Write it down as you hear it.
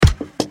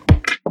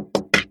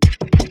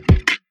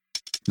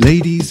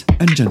Ladies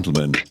and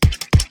gentlemen,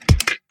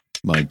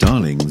 my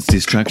darling's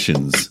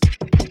distractions.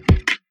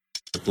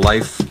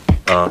 Life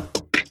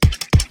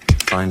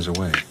finds a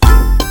way.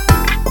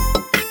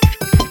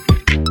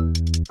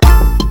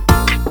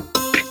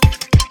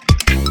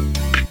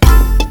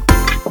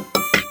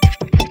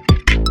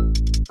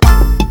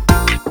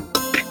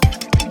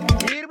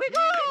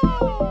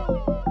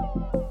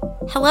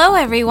 Hello,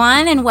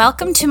 everyone, and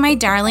welcome to my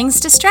darling's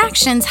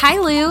distractions. Hi,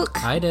 Luke.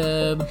 Hi,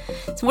 Deb.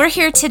 We're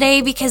here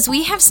today because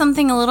we have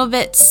something a little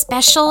bit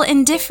special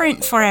and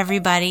different for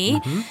everybody.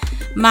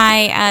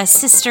 My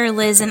sister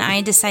Liz and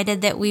I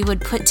decided that we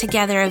would put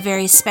together a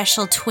very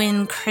special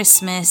twin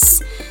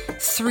Christmas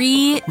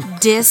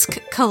 3-disc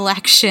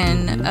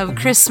collection of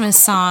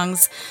Christmas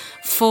songs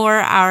for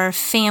our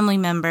family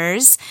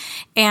members.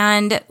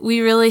 And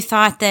we really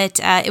thought that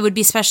it would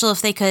be special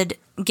if they could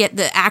get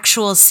the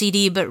actual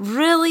CD, but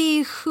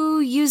really, who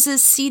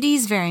uses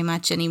CDs very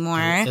much anymore?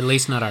 At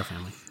least not our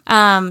family.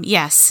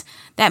 Yes,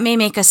 that may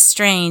make us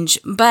strange,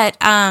 but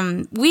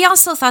we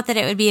also thought that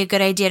it would be a good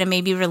idea to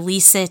maybe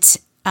release it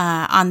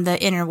on the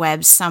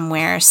interwebs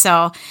somewhere.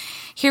 So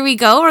here we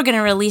go. We're going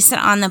to release it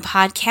on the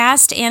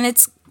podcast, and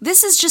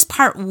this is just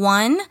part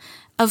 1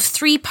 of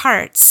 3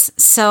 parts.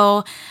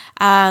 So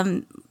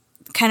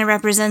kind of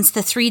represents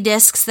the 3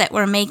 discs that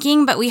we're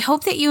making, but we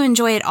hope that you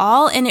enjoy it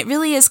all, and it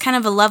really is kind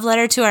of a love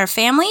letter to our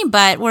family,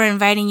 but we're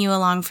inviting you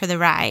along for the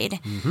ride.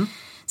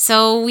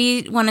 So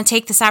we want to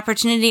take this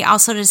opportunity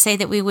also to say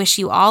that we wish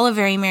you all a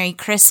very Merry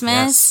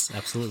Christmas. Yes,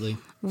 absolutely.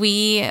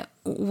 We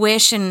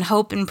wish and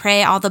hope and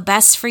pray all the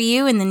best for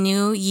you in the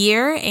new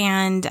year,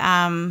 and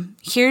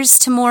here's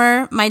to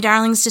more My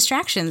Darling's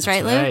Distractions,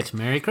 right, Luke? Right.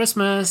 Merry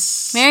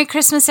Christmas. Merry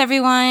Christmas,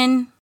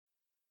 everyone.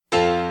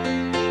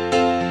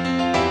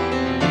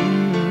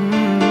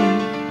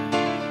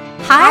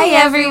 Hi,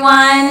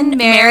 everyone.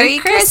 Merry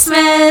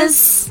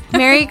Christmas.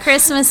 Merry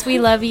Christmas. We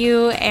love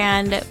you.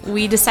 And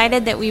we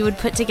decided that we would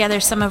put together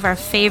some of our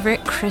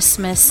favorite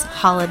Christmas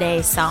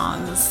holiday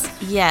songs.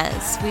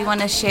 Yes, we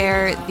want to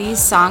share these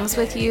songs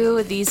with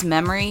you, these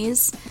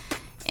memories,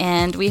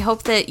 and we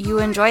hope that you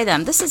enjoy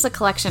them. This is a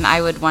collection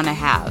I would want to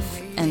have,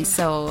 and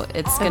so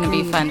it's going to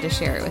be fun to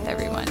share it with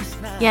everyone.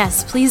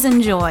 Yes, please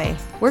enjoy.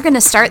 We're going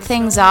to start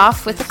things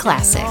off with a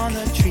classic. On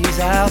the trees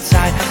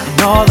outside,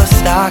 and all the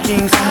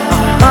stockings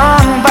are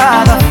hung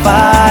by the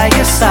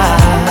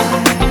fireside,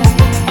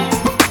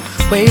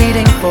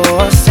 waiting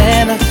for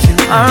Santa to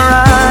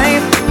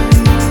arrive.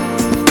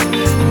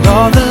 And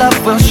all the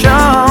love will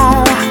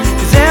show,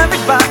 'cause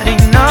everybody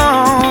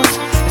knows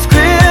it's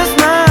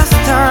Christmas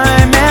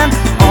time, and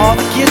all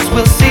the kids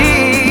will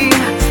see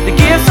the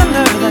gifts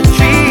under the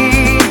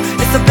tree.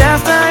 It's the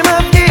best time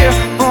of year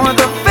for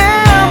the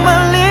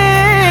family.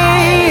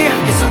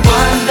 It's a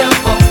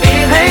wonderful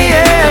feeling. Hey,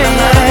 yeah,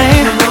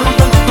 yeah. The room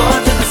from the floor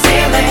to the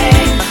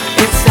ceiling.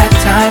 It's that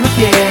time of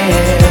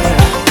year.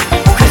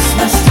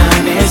 Christmas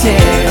time is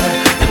here,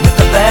 and with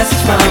the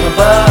blessings from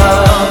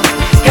above,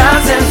 God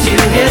sends you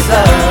His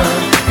love,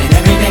 and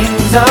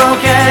everything's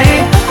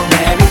okay.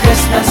 Merry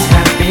Christmas,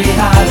 happy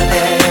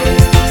holiday.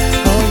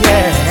 Oh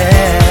yeah.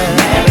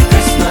 Merry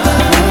Christmas,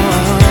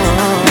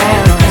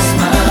 Merry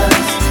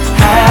Christmas,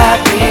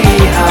 happy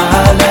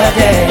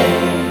holiday.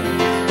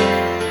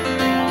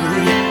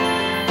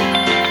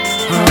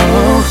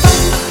 Oh,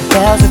 the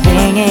bells are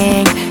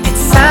ringing.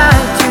 It's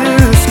time to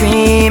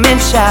scream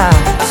and shout.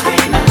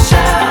 Scream and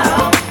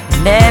shout.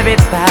 And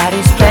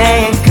everybody's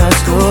playing 'cause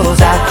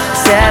school's out.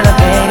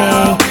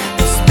 Celebrating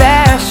the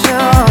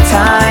special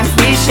times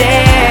we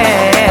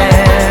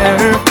share.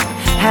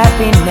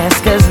 Happiness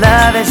 'cause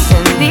love is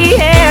in the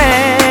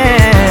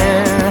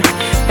air.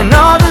 And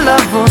all the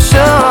love will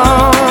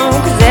show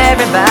 'cause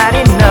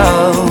everybody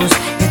knows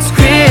it's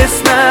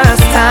Christmas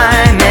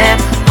time, and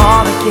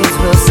all the kids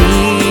will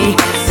see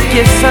the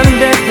gifts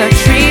under the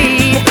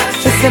tree.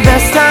 It's the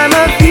best time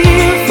of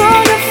year for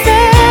the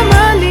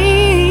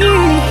family.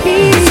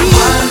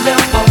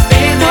 Wonderful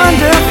feeling.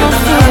 Wonderful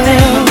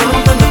feeling.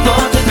 From the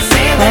floor to the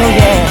ceiling. Oh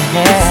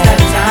yeah. It's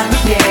that time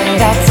of year.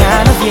 That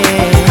time of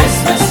year.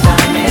 Christmas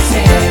time is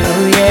here.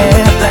 Oh yeah.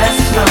 The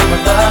blessings from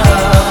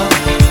above.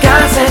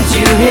 God sent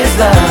you His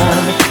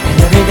love, and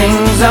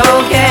everything's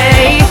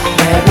okay.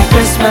 Merry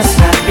Christmas,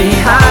 happy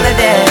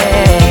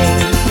holiday.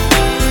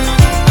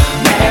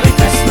 Merry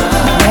Christmas,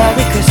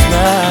 Merry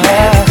Christmas,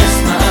 Merry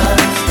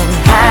Christmas, and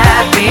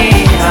happy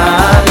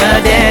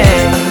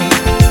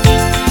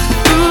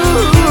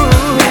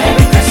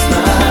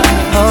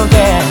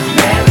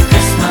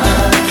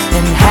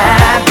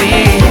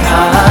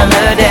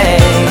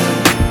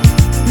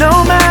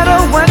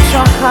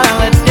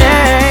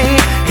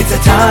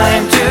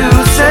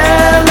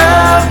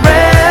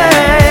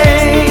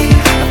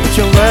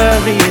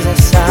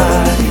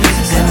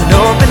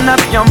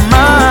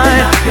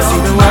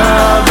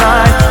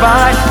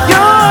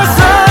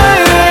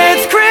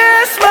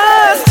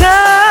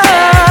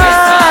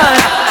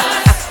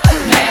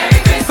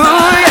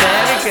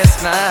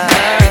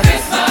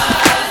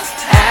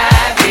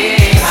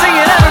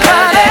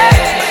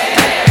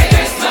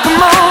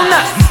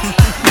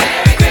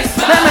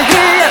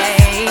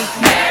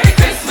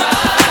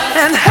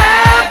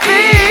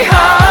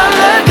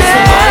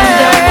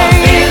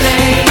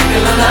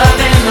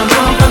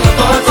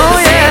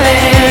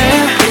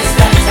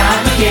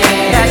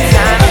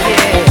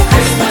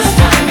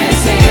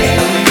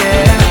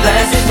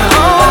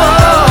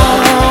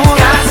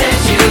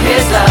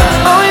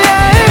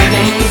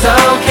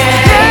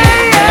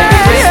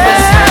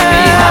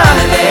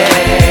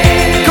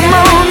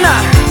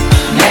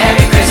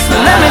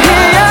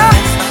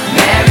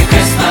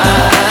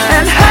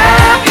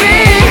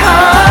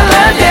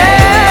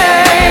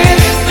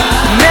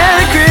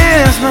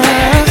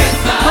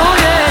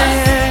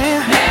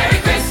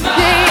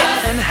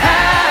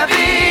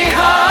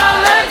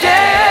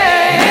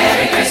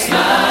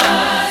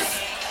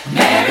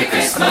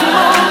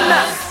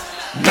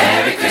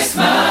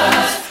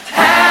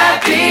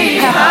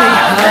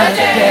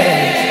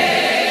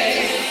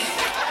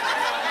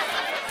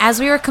as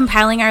we were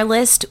compiling our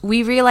list,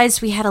 we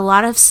realized we had a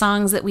lot of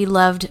songs that we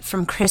loved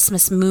from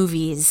Christmas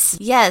movies.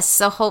 Yes,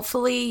 so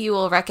hopefully you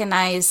will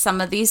recognize some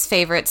of these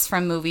favorites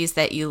from movies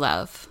that you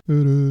love.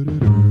 I'm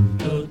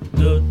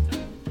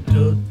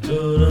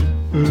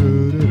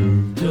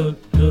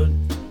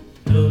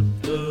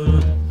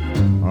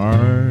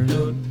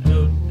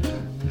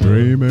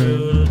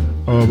dreaming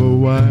of a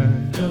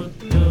white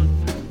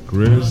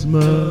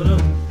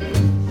Christmas,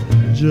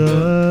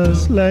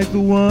 just like the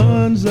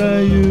ones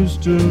I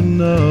used to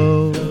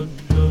know,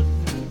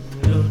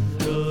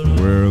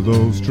 where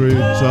those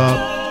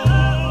treetops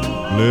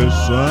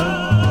listen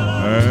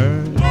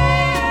and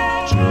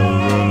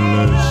children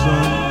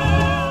listen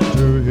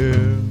to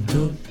hear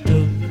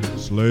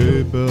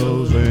sleigh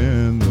bells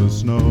in the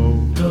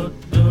snow,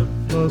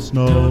 the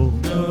snow.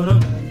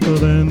 So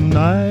then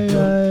I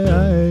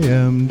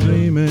am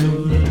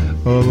dreaming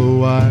of a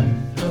white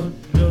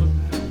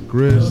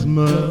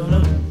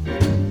Christmas,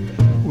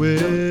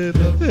 with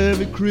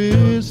every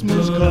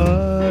Christmas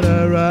card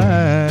I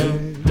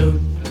write.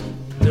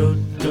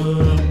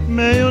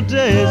 May your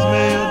days,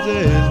 may your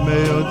days,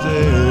 may your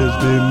days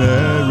be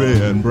merry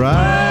and bright,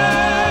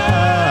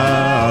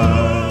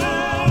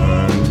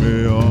 and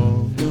may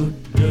all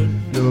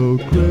your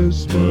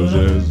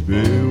Christmases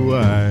be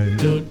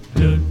white.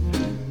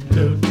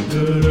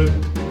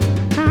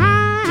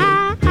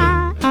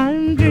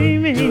 I'm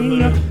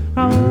dreaming of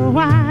a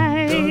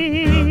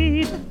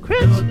white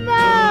Christmas,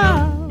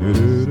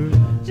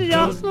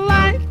 just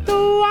like the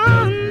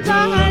ones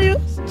I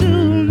used to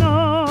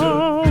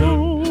know,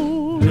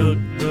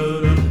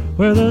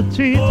 where the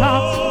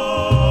treetops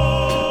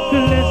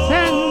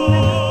glisten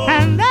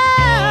and the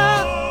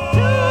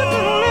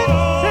children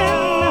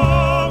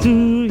listen to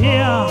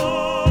hear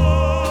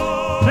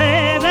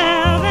sleigh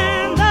bells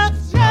in the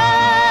snow.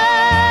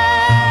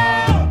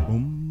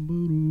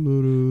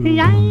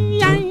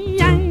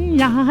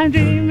 I'm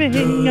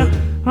dreaming of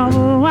a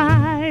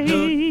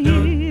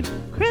white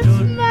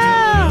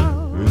Christmas,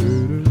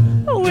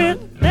 with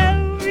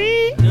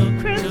every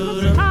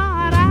Christmas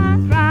card I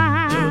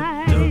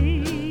write.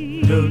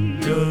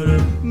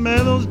 May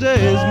those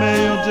days, may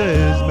your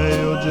days, may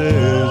your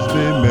days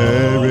be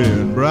merry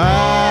and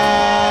bright,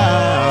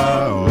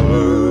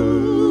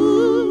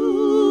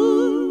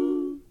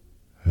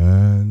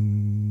 and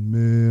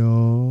may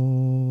all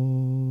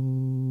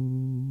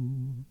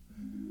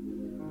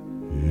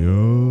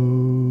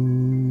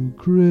your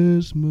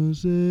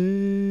Christmases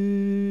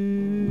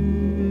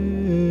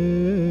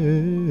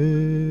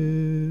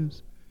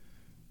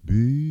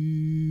be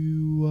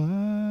white.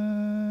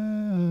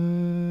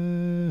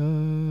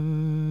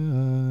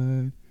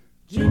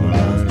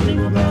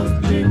 Jingle bells,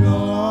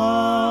 jingle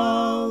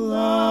all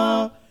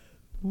the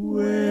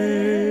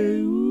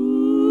way. Ooh.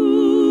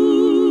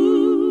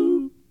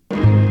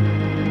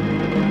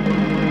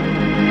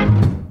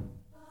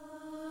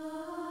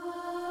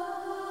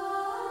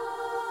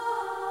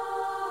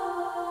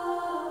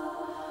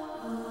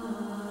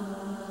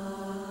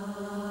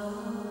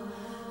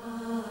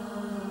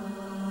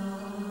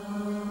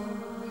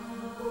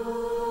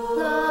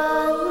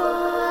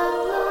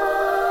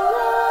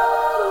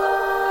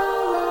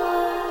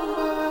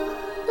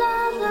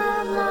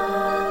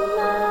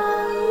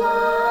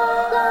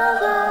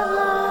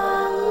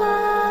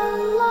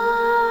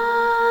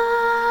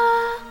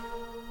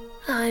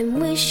 I'm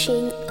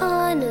wishing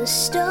on a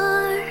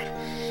star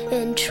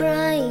and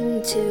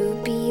trying to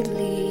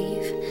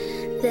believe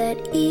that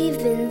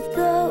even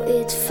though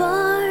it's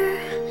far,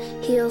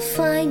 he'll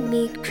find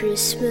me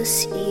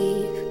Christmas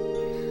Eve.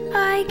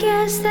 I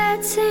guess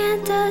that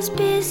Santa's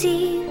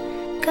busy,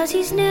 'cause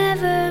he's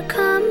never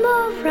come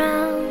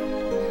around.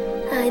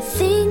 I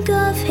think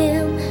of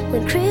him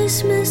when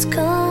Christmas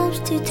comes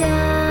to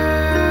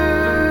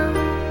town.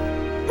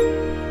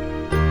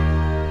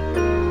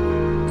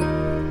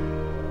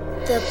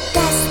 The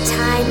best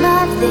time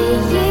of the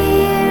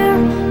year,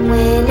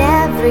 when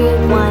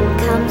everyone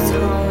comes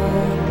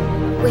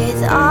home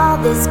with all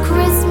this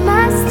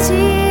Christmas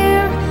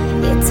cheer,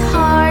 it's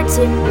hard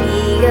to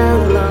be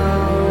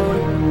alone.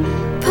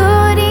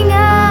 Putting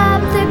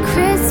up the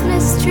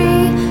Christmas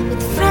tree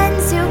with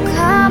friends who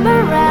come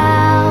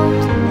around,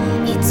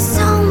 it's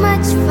so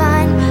much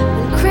fun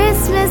when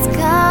Christmas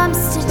comes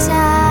to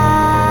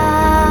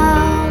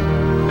town.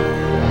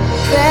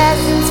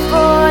 Presents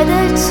for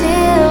the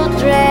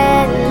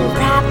children,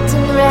 wrapped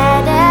in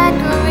red and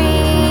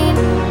green.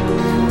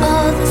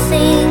 All the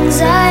things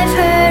I've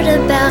heard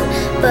about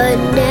but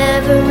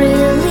never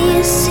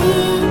really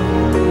seen.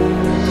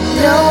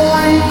 No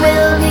one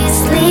will be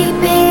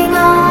sleeping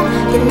on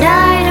the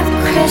night of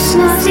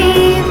Christmas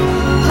Eve,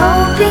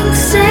 hoping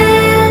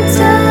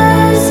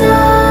Santa's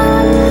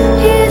on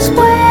his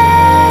way.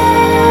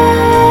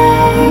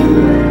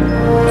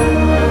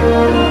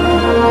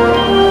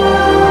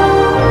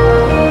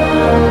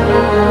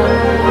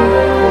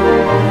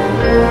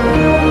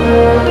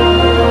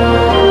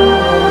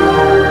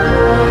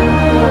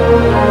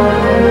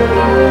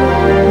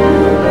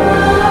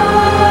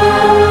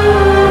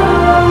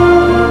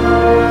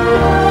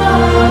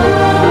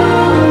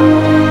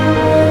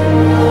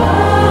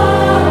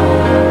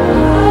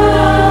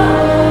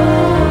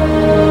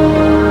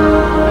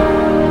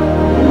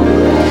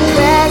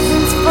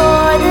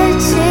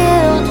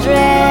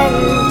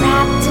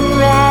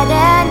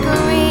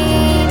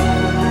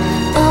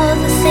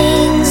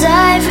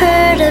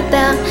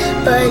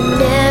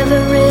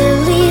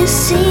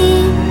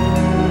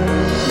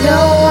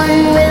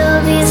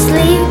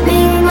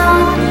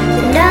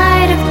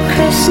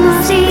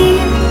 Christmas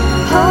Eve,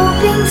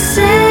 hoping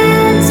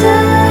Santa's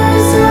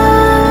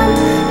on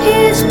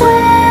his way.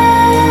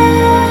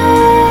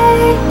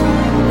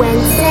 When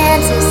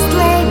Santa's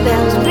sleigh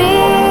bells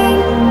ring,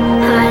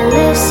 I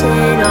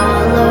listen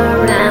all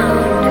around.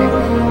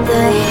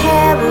 The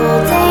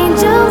herald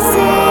angels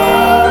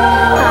sing,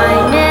 I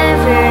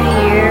never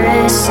hear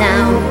a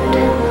sound.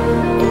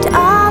 And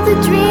all the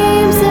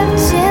dreams of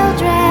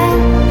children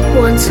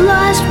once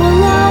lost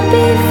will all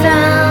be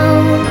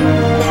found.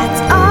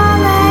 That's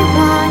all I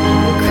want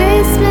when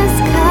Christmas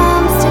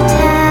comes to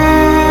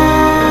town.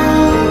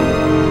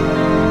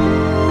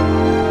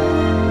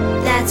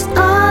 That's all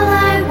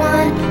I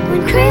want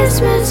when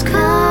Christmas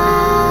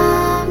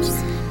comes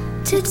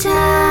to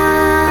town.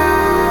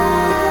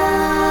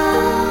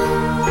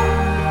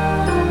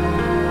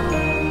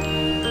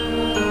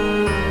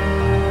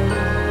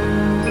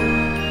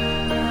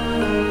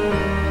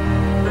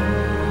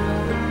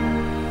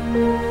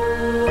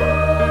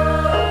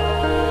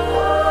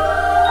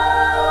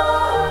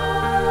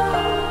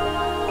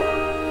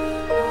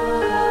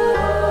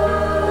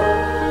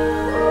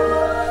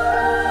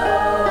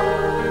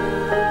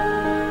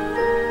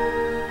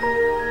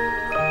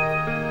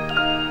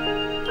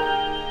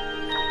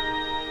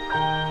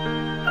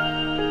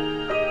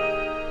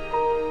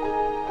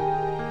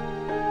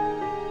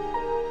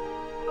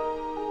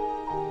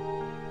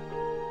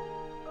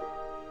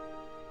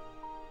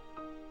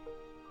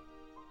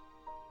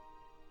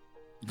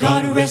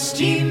 God rest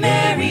ye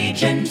merry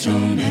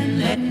gentlemen,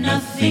 let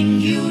nothing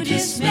you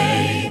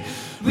dismay.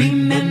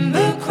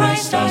 Remember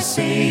Christ our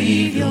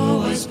Savior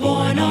was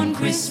born on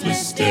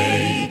Christmas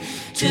Day,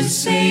 to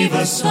save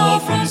us all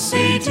from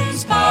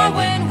Satan's power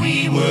when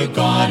we were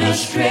gone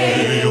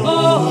astray.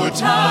 Oh,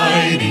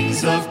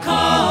 tidings of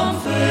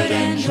comfort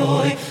and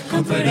joy,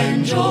 comfort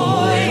and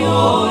joy.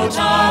 Oh,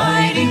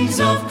 tidings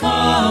of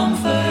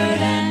comfort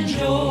and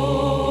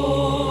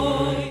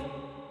joy.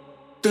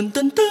 Dun,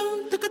 dun, dun.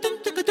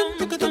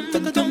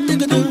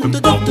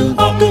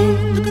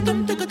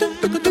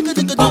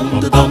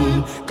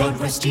 God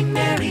rest ye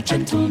merry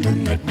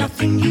gentlemen, let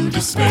nothing you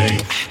dismay.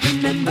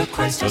 Remember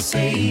Christ our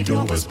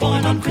Savior was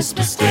born on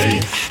Christmas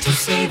Day, to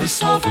save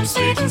us all from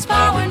Satan's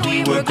power when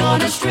we were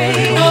gone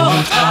astray.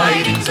 Oh,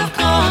 tidings of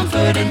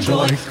comfort and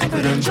joy,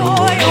 comfort and joy.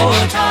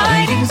 Oh,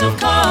 tidings of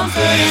comfort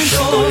and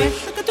joy.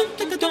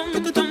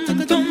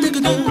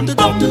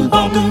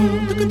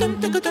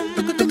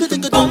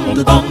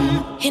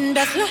 In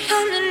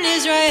Bethlehem in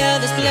Israel,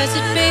 this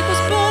blessed babe was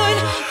born,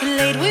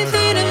 laid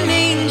within a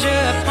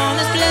manger upon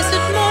this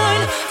blessed morn.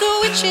 The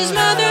witch's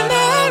mother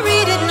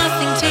Mary did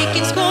nothing take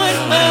in scorn.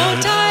 Oh,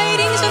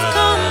 tidings of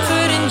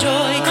comfort and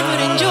joy, comfort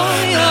and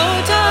joy.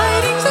 Oh,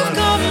 tidings of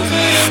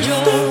comfort and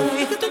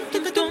joy.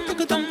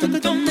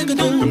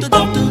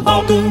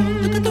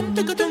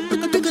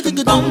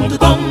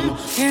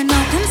 Fear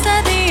nothing,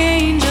 said the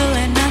angel,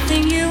 and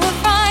nothing you will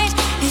find.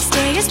 This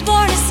day is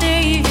born a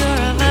Savior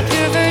of a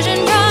pure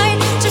virgin bride,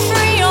 to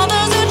free all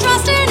those who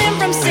trust in Him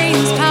from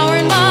Satan's power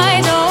and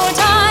might. Oh,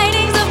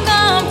 tidings of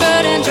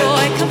comfort and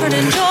joy, comfort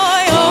and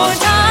joy. Oh,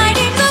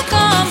 tidings of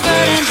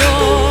comfort and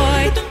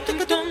joy.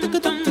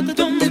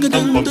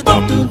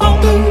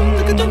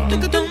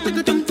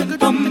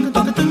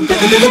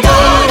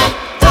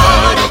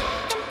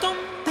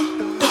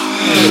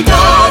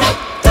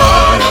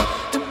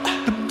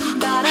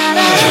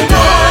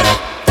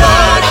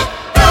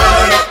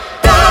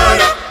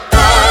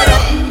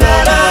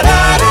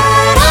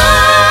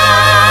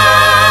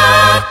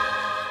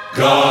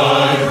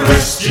 God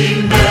rest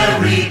ye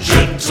merry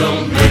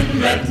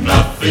gentlemen, let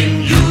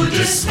nothing you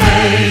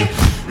dismay.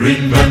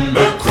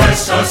 Remember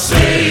Christ our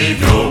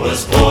Savior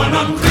was born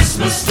on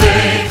Christmas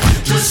Day,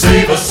 to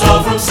save us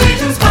all from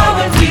Satan's power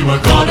when we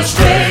were gone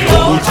astray.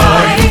 Oh,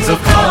 tidings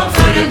of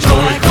comfort and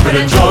joy, comfort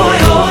and joy.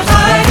 Oh,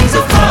 tidings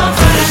of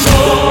comfort and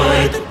joy.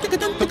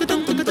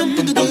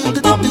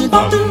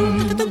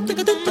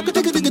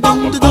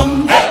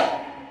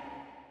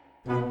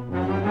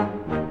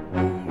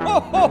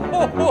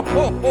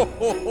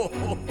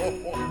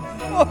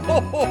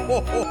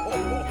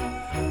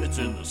 It's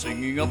in the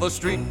singing of a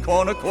street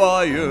corner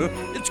choir.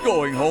 It's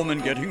going home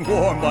and getting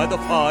warm by the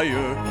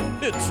fire.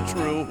 It's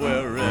true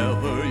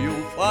wherever you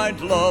find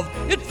love,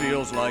 it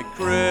feels like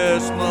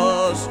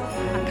Christmas.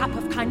 A cup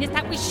of kindness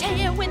that we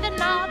share with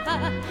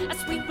another, a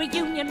sweet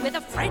reunion with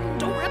a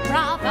friend or a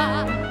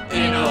brother.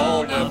 In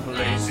all the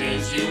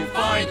places you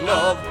find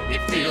love,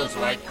 it feels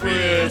like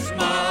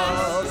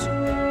Christmas.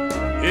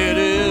 It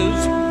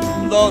is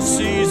the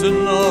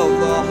season of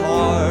the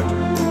heart,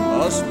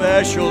 a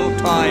special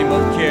time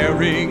of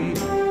caring,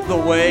 the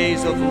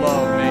ways of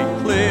love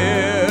made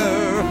clear.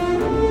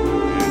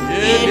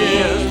 It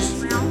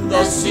is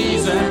the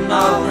season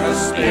of the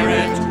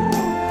Spirit.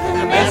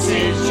 The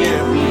message,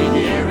 if we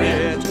hear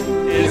it,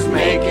 is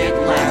make it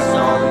last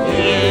all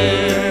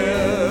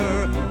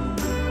year.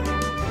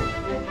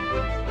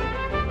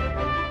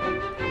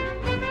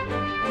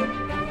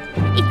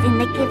 It's in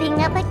the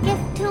giving of a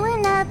gift to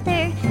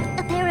another,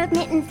 a pair of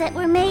mittens that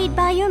were made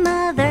by your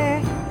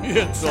mother.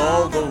 It's all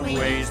all the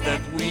ways that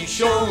we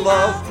show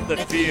love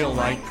that feel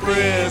like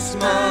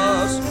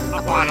Christmas.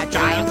 Upon a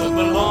child who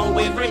will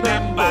always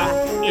remember,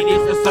 it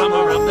is the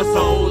summer of the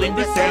soul in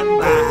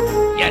December.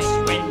 Yes,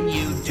 when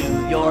you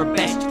do your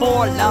best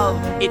for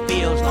love, it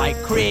feels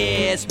like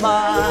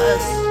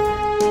Christmas.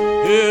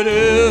 It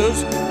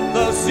is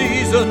the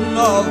season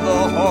of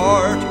the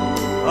heart,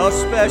 a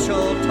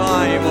special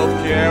time of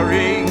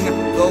caring,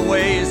 the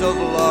ways of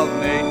love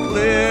made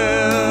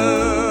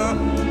clear.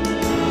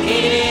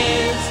 It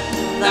is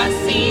the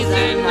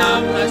season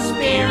of the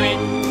spirit,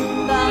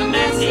 the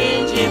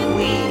message, if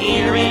we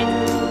hear it,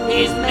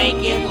 is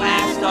make it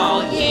last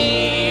all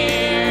year.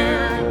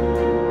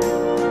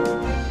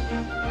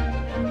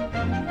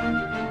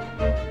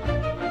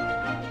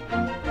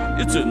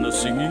 It's in the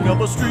singing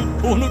of a street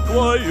corner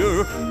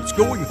choir. It's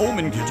going home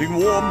and getting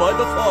warm by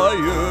the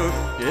fire.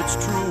 It's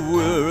true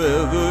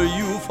wherever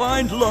you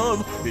find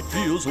love, it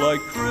feels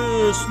like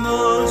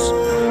Christmas.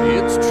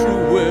 It's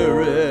true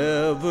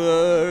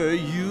wherever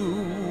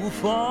you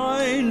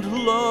find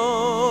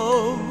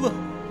love,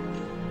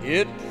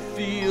 it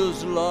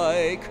feels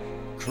like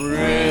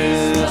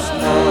Christmas.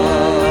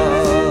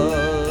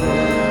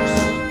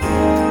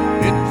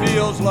 It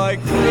feels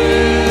like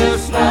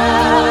Christmas.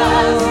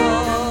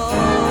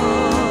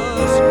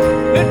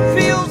 It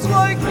feels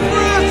like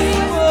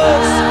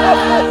Christmas.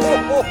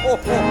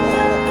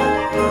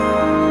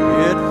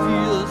 It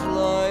feels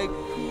like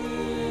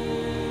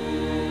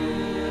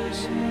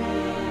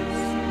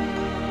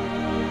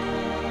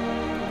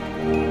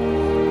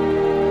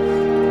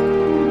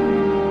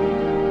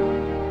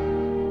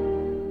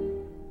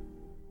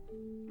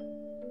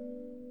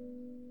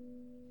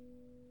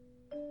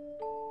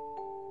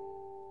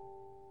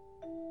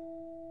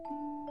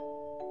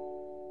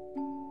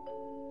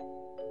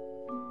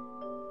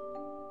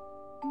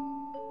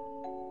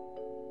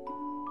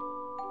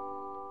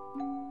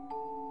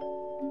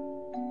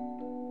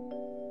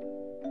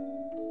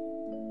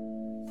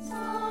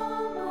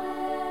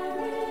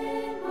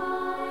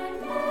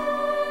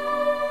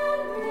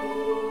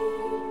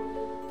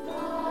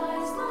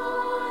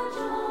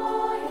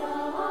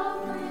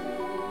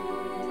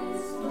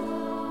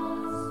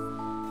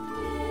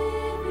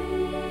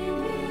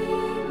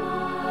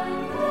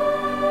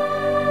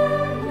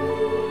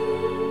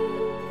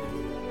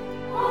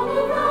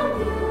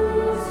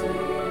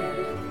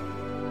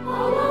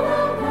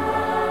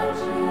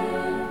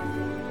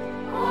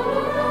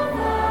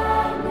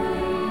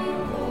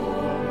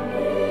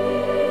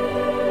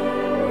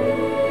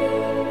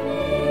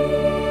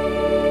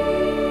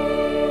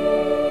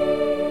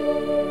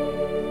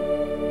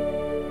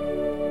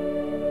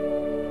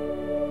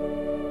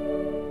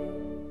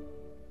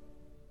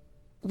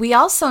We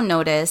also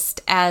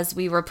noticed as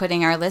we were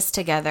putting our list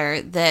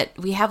together that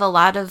we have a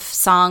lot of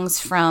songs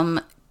from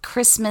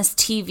Christmas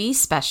TV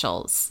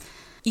specials.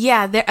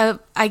 Yeah,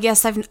 I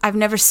guess I've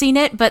never seen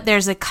it, but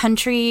there's a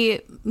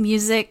country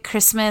music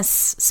Christmas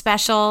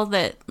special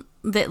that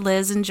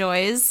Liz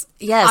enjoys.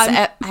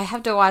 Yes, I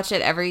have to watch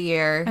it every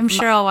year. I'm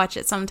sure I'll watch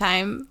it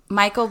sometime.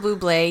 Michael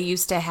Bublé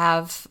used to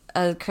have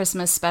a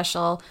Christmas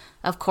special.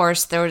 Of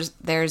course, there's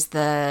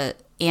the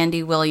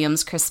Andy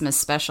Williams Christmas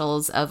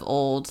specials of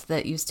old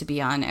that used to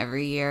be on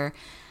every year.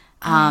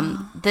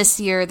 This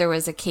year there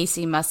was a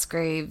Casey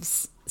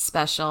Musgraves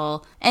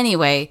special.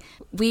 Anyway,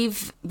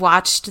 we've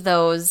watched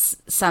those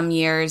some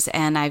years,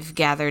 and I've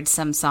gathered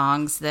some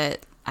songs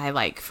that I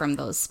like from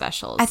those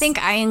specials. I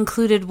think I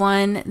included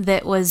one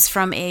that was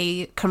from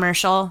a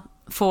commercial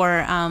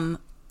for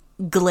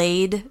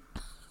Glade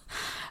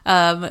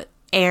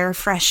air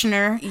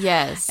freshener.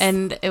 Yes.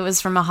 And it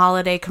was from a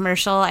holiday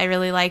commercial. I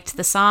really liked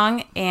the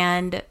song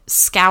and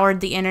scoured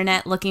the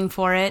internet looking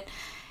for it.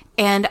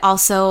 And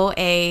also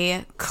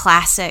a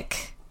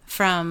classic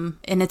and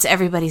it's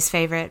everybody's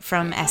favorite,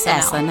 from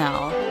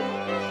SNL.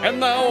 And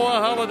now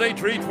a holiday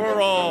treat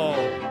for all.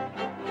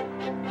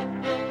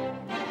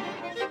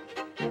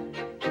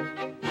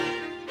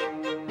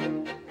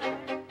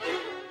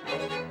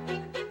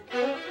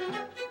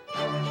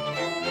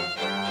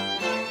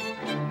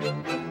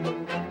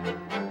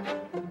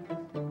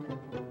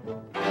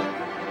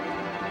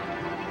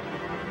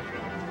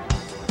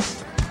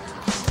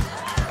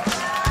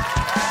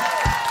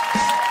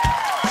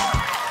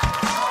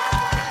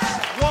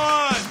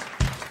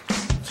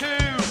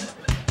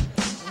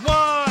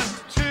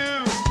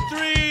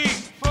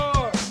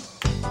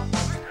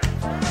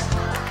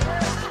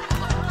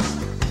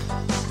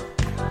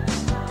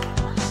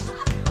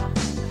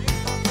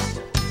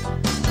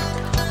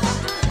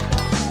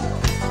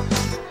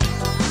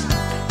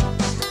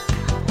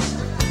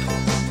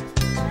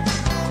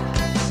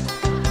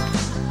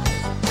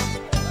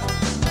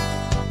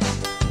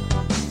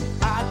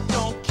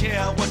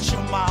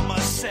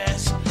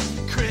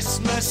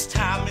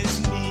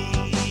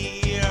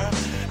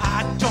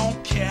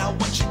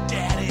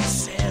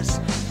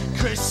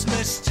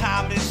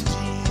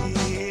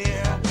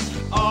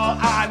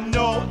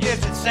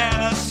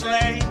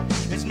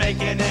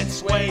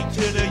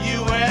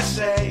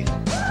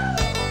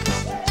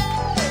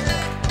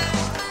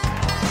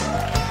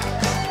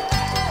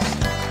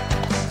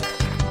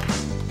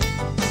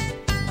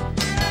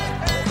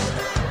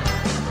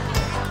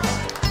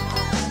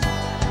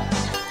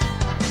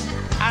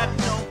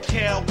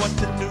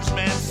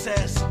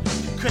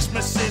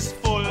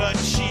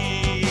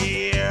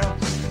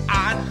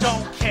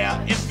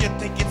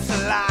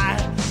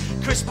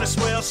 Christmas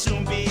will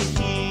soon be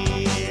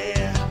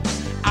here.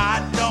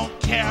 I don't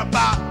care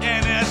about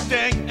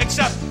anything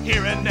except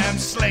hearing them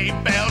sleigh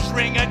bells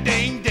ring a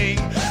ding ding.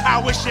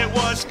 I wish it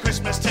was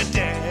Christmas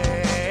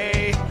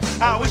today.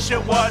 I wish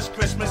it was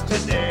Christmas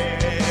today.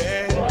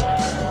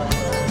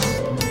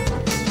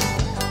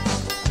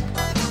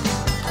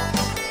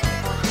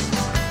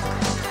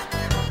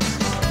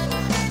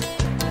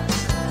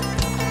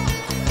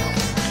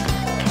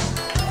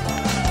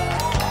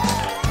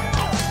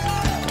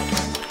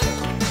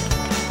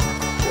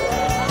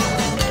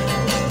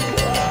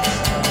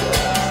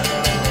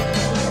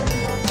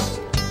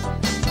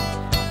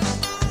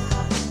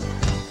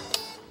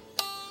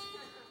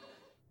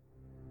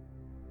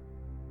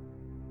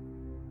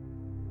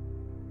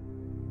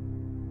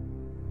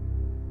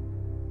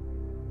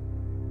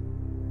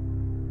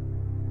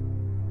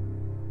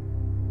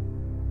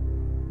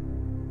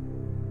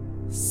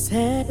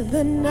 Said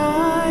the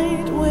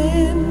night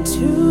wind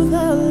to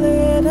the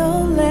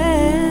little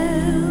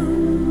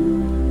lamb,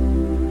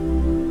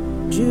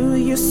 do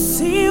you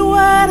see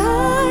what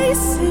I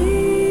see?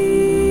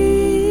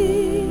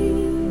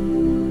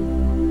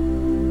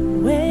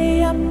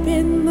 Way up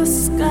in the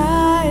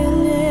sky,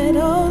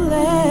 little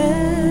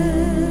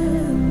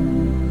lamb,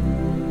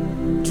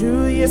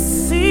 do you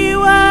see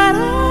what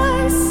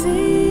I see?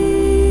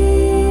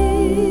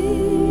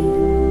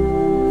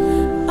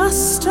 A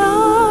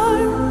star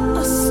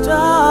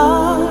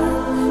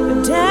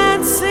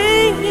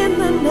dancing in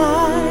the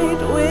night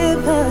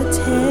with a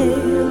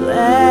tail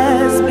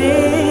as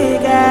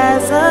big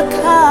as a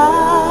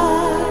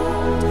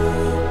kite,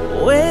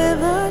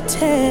 with a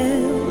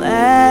tail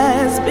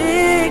as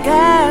big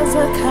as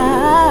a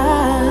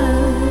kite.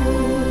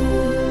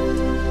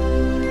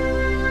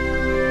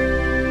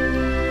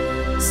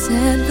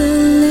 Said the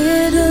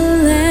little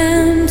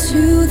lamb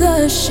to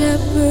the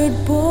shepherd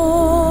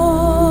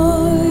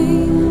boy,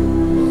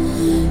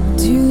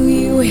 do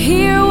you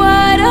hear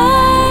what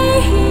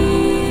I hear?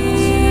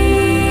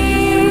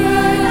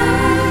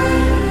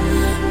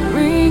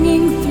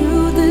 Ringing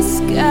through the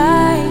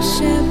sky,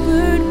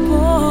 shepherd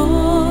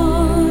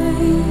boy,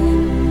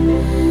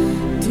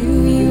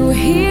 do you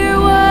hear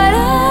what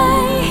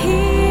I hear?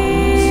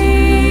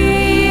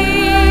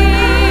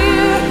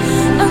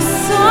 A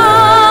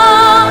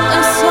song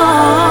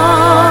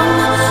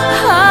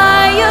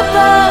high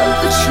above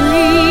the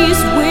trees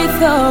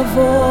with a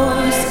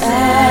voice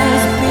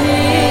as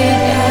big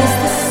as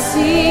the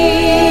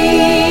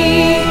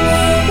sea,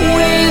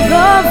 with a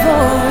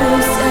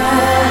voice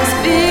as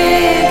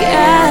big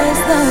as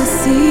the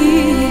sea.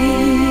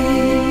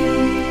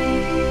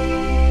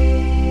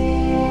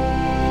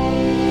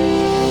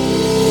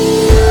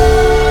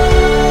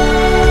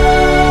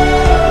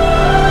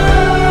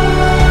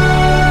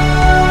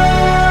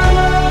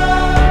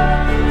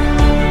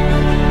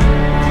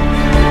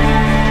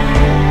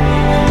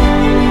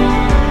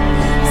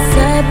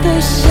 Said the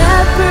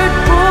shepherd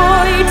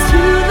boy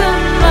to the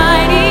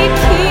mighty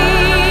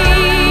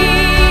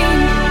king,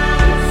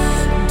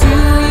 do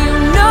you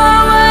know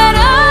what I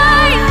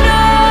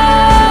know?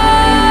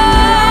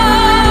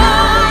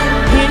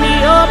 In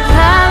your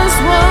palace,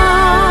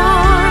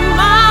 warm,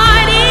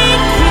 mighty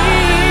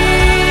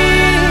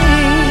king,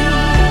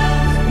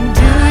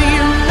 do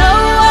you know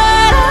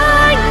what I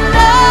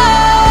know?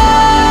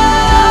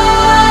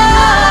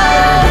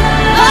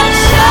 A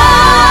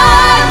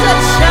child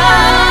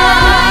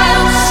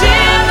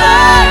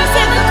shivers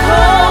in the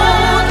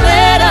cold.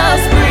 Let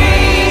us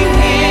bring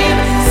him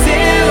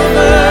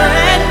silver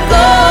and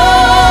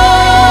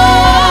gold.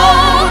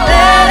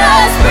 Let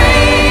us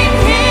bring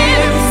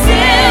him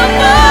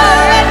silver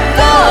and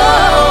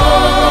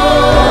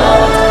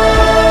gold.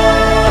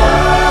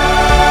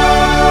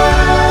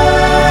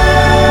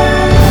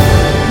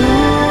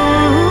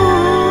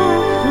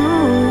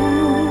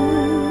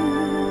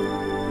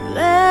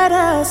 Let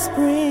us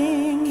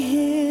bring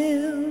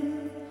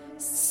him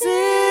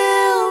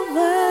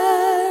silver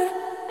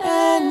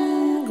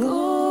and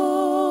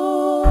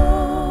gold.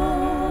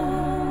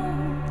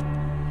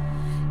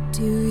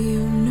 Do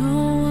you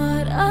know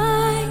what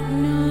I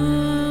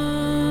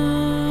know?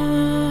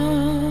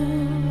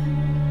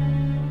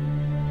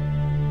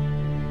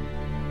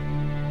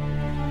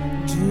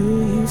 Do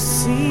you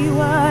see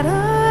what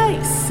I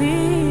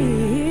see?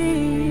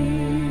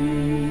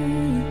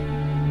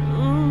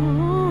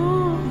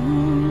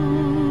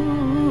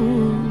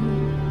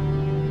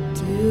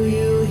 Do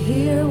you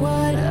hear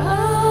what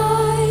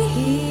I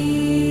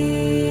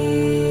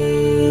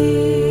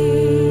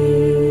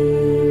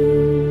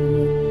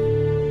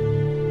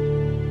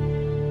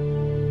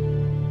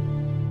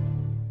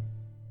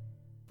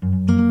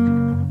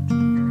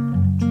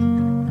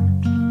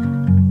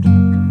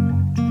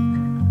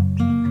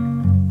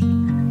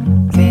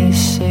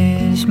This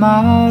is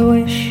my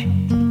wish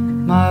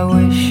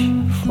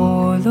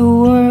for the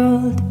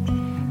world,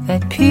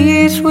 that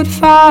peace would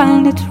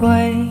find its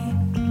way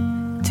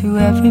to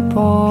every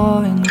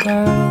boy and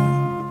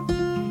girl.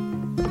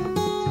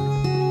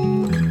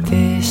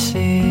 This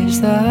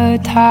is the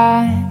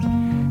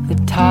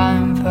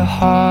time for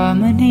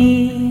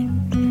harmony,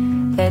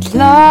 Let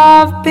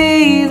love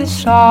be the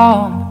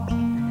song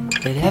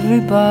that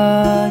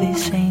everybody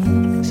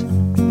sings.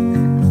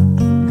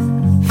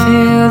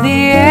 Fill the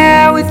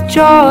air with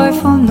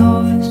joyful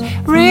noise.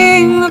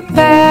 Ring the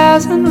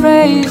bells and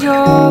raise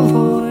your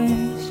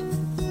voice.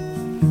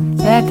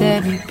 Let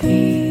there be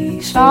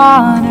peace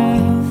on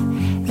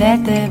earth.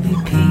 Let there be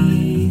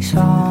peace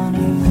on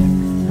earth.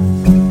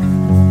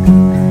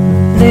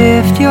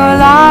 Lift your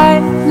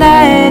light,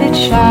 let it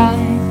shine.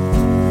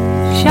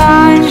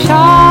 Shine,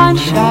 shine,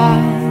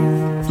 shine.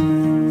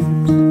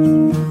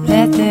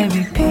 Let there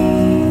be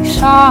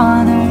peace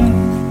on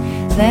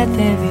earth. Let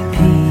there be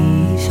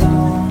peace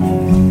on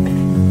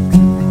earth.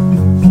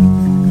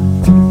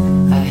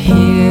 I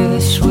hear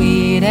the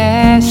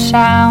sweetest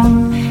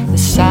sound, the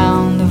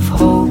sound of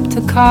hope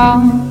to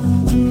come.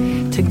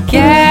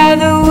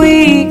 Together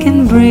we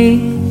can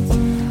breathe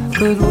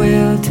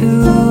goodwill to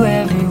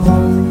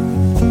everyone.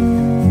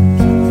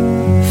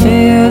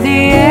 Fill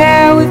the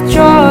air with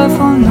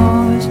joyful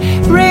noise.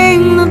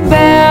 Ring the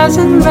bells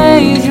and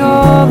raise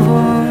your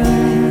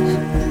voice.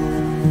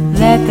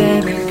 Let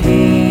there be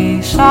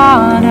peace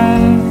on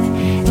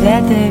earth.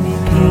 Let there be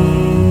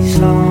peace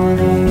on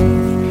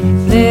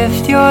earth.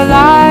 Lift your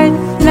light,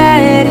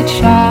 let it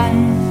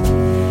shine.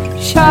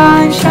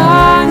 Shine,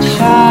 shine,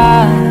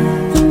 shine.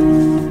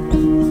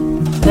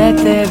 Let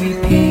there be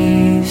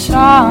peace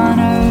on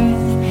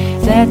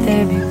earth. Let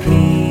there be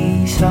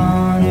peace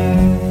on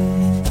earth.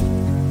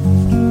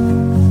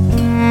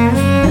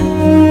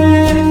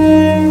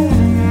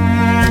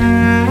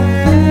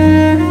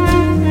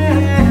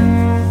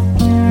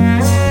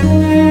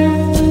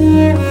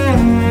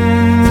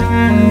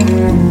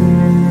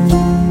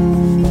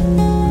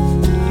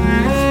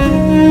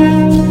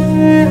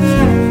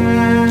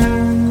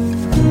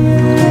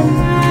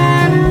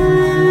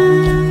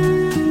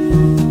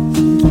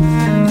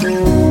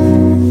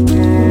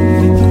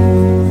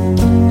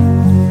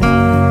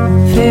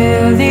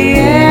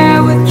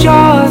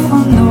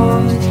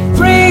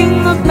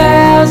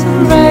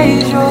 And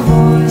raise your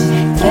voice.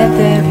 Let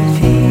there be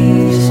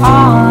peace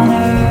on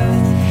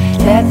earth.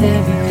 Let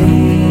there be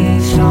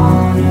peace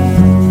on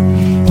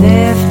earth.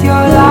 Lift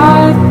your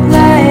light,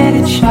 let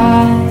it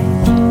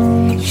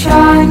shine.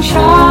 Shine,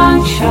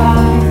 shine,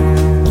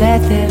 shine.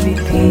 Let there be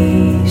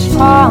peace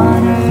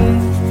on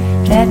earth.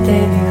 Let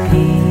there be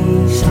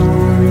peace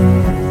on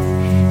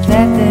earth.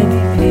 Let there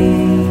be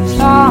peace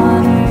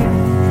on earth.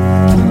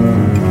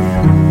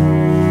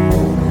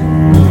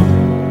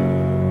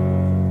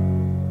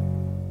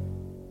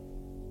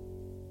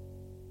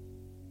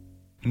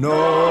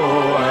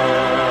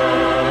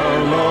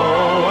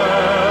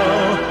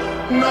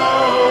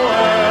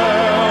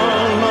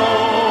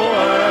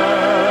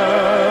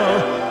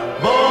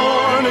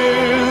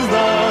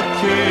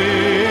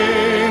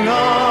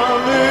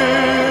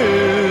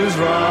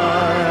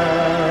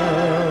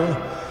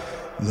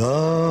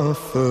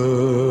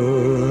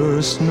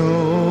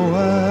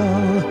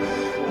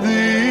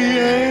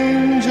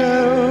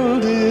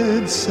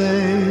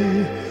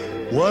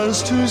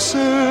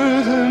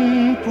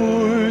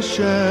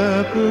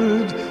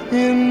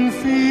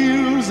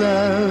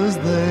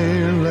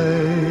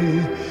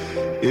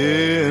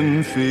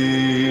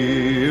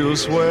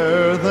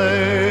 Where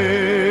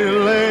they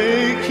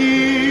lay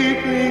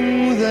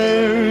keeping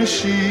their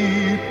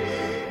sheep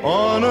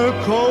on a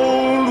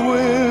cold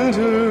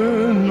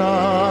winter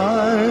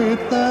night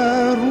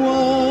that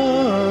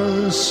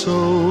was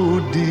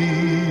so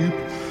deep.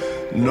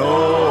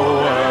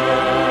 Noel,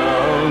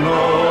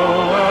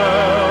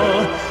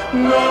 Noel,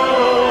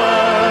 Noel,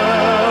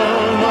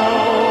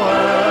 Noel,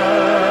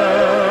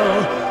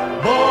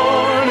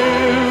 born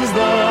is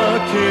the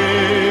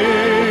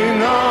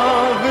King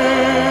of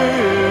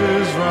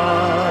Israel.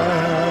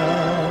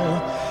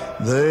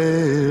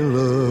 They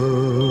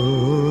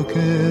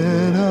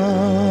looking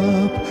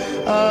up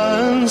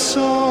and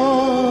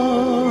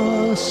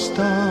saw a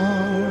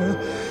star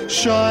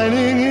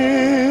shining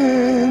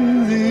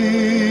in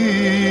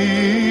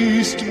the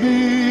east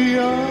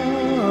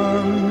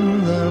beyond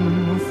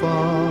them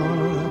far,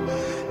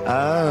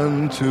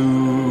 and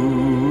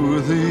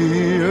to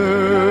the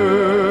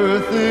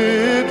earth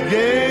it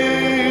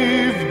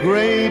gave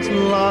great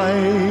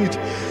light,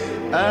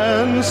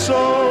 and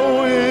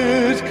so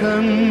it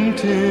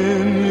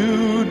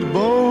continued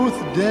both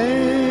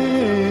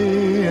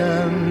day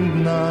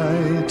and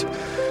night.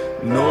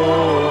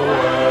 Noel,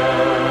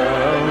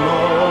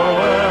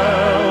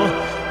 Noel,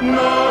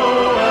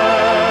 Noel,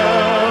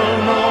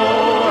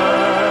 Noel,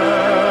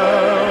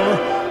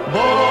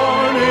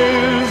 born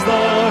is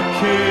the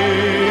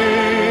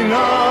King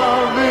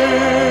of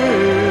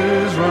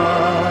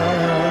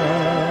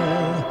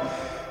Israel.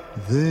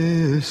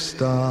 This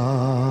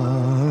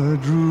star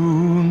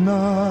drew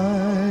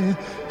nigh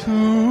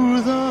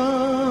to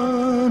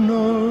the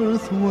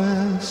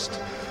northwest,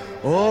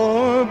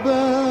 o'er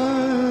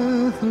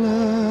Bethlehem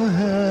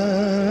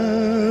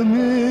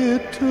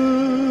it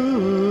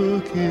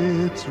took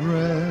its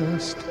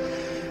rest,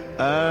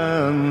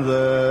 and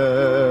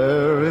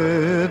there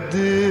it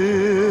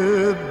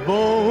did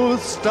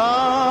both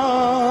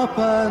stop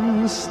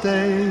and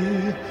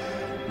stay,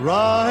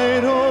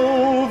 right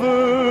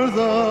over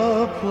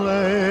the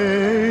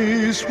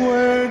place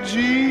where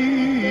Jesus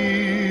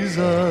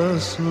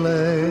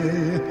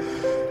lay.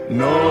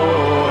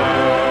 Noel,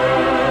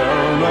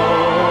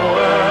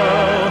 Noel,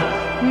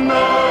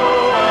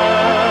 Noel,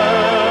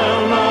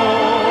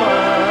 Noel.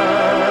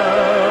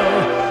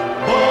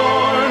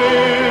 Born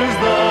is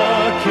the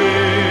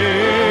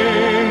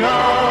King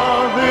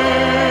of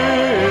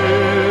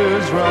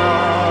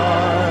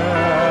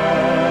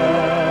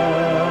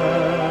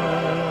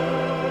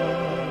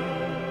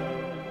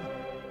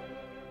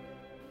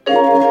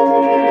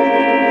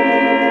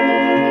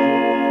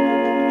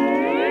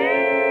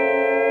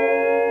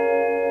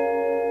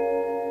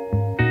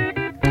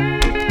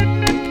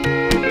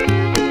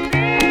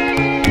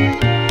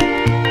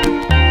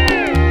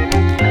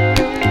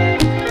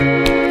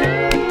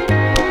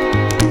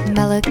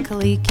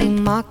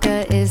Kalikimaka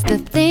is the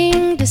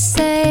thing to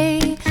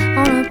say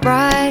on a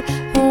bright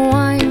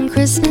Hawaiian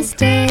Christmas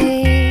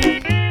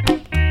day.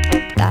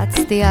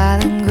 That's the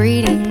island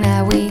greeting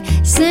that we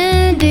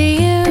send to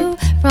you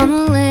from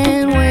the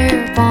land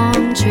where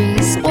palm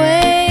trees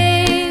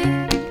sway.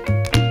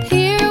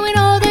 Here we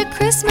know that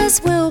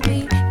Christmas will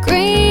be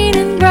green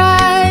and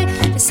bright.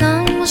 The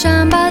sun will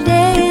shine by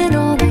day and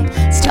all the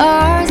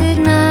stars at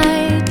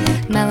night.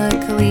 Mele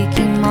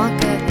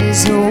Kalikimaka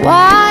is a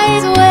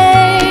wise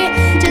way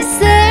to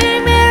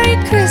say Merry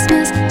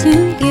Christmas to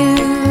you.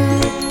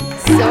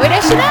 Zoe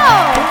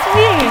Deschanel! It's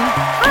me.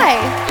 Hi.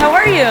 How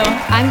are you?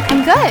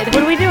 I'm good.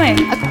 What are we doing?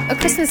 A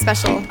Christmas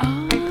special.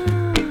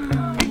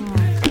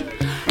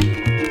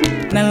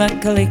 Mele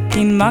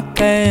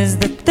Kalikimaka is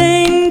the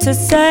thing to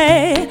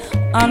say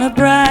on a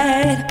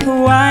bright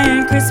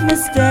Hawaiian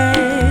Christmas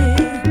day.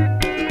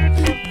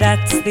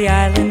 That's the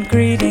island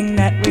greeting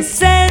that we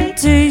send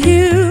to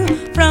you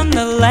from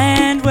the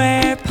land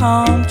where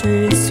palm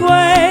trees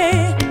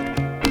sway.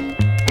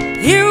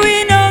 Here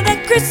we know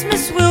that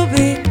Christmas will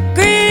be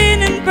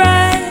green and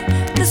bright.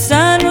 The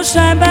sun will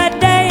shine by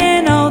day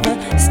and all the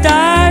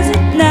stars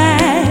at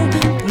night.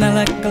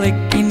 Mele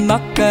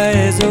Kalikimaka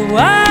is a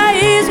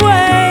wise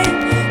way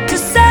to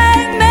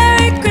say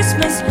Merry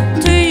Christmas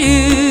to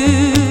you.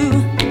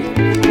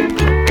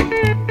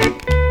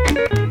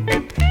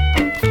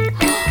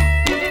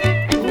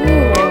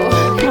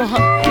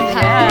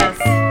 Yes.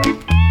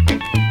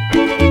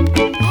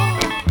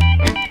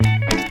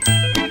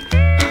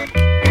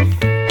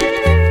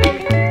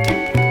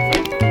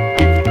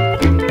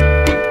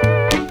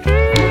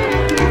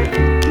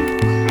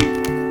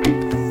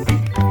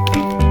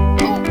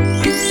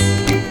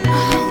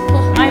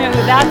 I know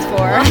who that's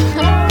for.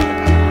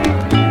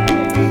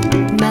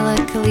 Mele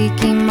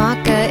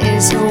Kalikimaka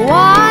is a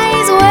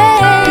wise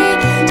way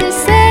to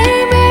say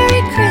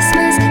Merry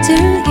Christmas to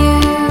you.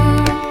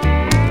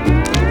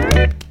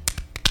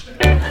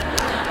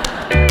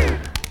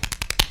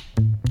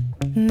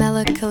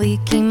 Mele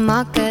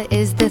Kalikimaka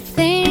is the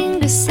thing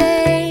to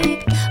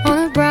say on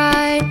a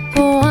bright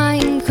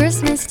Hawaiian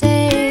Christmas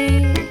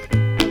day.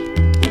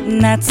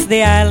 And that's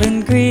the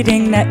island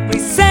greeting that we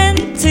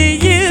send to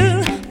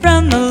you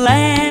from the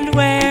land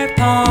where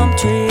palm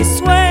trees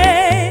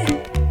sway.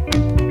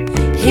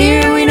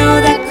 Here we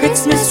know that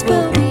Christmas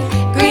will be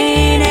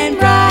green and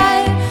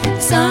bright. The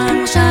sun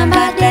will shine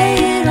by day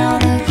and all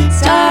the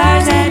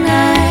stars at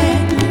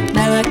night.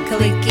 Mele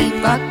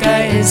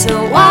Kalikimaka is a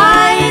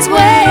wise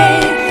way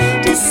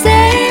to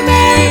say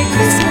Merry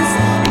Christmas,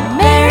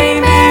 Merry,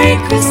 Merry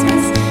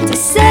Christmas, to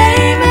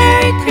say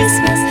Merry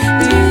Christmas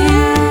to you.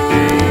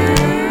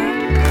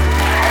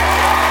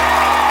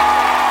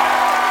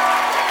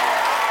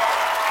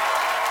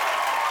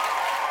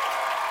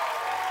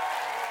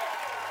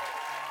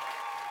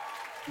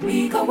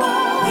 We go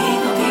wild, we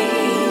go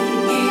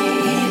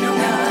in a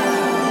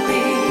wild, we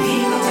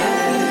go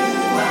turn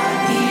wild,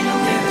 we go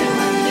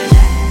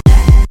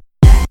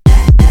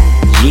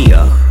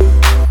Yeah.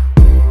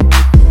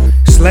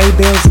 Sleigh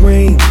bells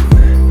ring,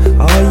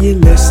 are you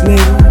listening?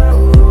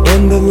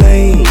 In the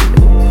lane,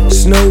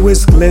 snow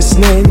is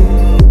glistening.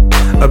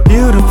 A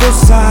beautiful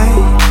sight,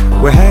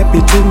 we're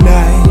happy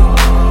tonight,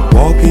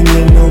 walking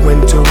in a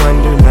winter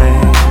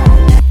wonderland.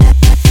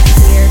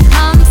 Here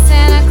comes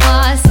Santa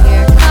Claus,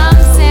 here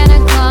comes Santa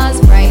Claus,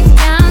 right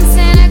down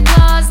Santa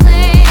Claus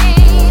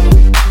Lane.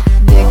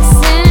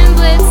 Vixen,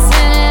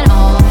 Blitzen, and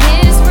all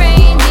his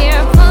reindeer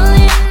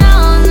pulling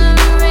on the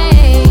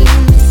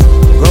reins.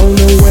 Blown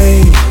away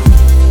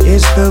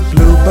is the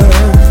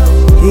bluebird,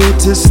 here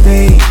to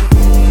stay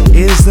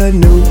is the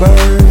new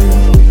bird.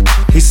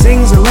 He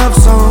sings a love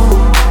song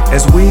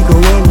as we go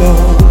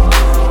along,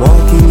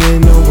 walking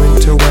in a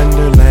winter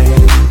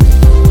wonderland.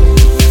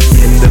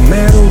 In the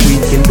meadow we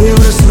can build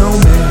a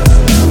snowman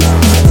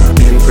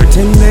and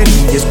pretend that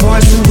he is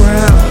Parson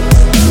Brown.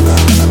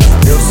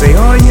 They'll say,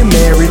 are you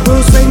married?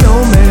 We'll say,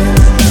 no man,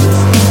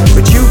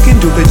 but you can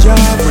do the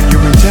job when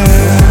you're in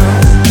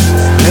town.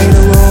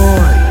 Later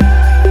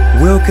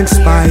on we'll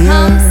conspire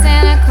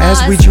as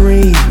we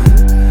dream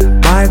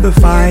by the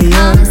fire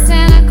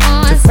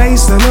to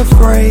face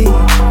unafraid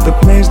the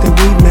plans that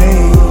we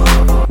made,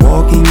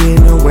 walking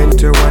in a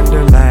winter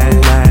wonderland.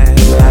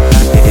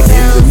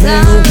 In the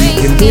Maybe we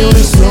can build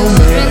a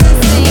snowman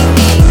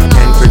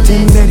and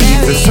pretend that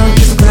he's a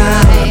circus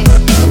clown.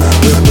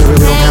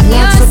 We'll have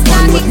lots of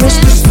fun with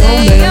Mr.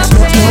 Snowman,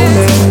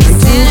 Snowman,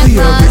 until the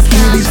other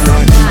kitties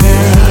run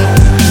down.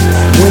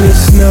 When it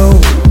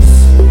snows,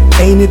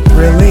 ain't it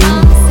thrilling?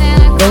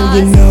 Though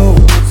you know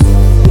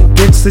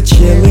it's a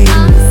chilling.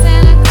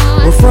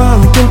 We'll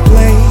frolic and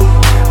play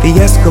the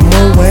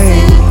Eskimo way,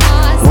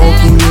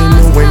 walking in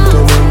the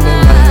winter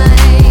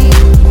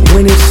wonderland.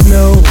 When it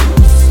snows,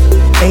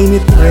 ain't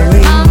it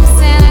thrilling?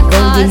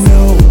 Though you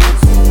know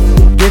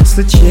it's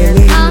a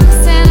chilling.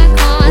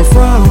 We'll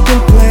frolic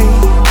and play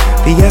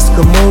the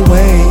Eskimo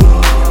way,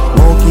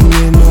 walking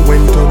in the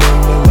winter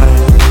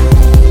wonderland.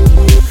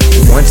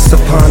 Once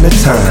upon a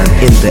time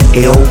in the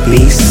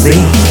LBC,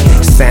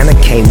 Santa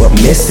came up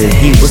missing,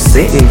 he was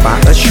sitting by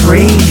a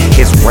tree.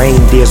 His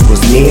reindeers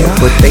was near,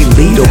 but they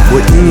leader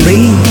wouldn't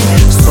leave,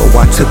 so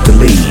I took the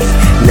lead.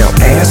 Now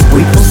as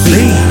we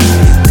proceed,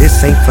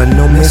 this ain't for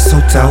no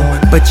mistletoe,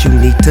 but you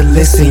need to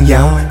listen,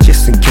 y'all.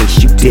 Just in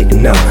case you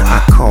didn't know,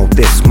 I call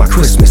this my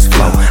Christmas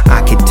flow.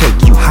 I can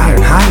take you higher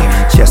and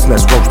higher,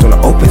 chestnuts roast on an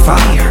open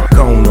fire.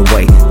 Gone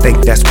away,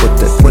 think that's what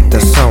the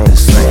song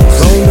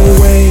sings. Gone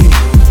away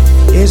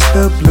is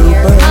the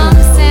bluebird,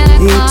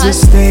 here to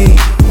stay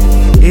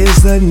is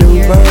the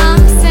new bird.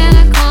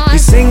 He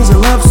sings a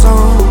love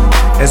song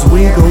as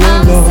we go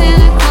along,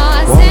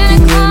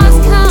 walking in the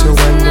winter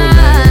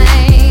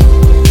wonderland.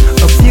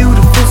 A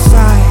beautiful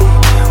sight,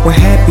 we're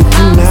happy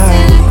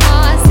tonight,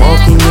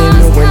 walking in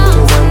the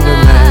winter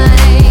wonderland,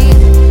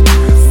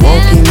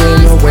 walking in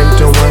the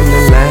winter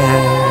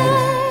wonderland.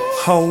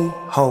 Ho,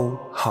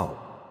 ho, ho.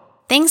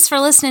 Thanks for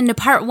listening to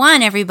part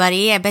 1,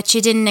 everybody. I bet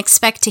you didn't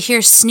expect to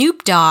hear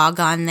Snoop Dogg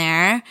on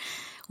there.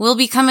 We'll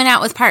be coming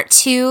out with part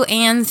 2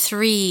 and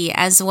 3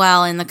 as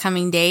well in the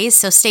coming days,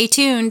 so stay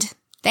tuned.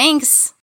 Thanks.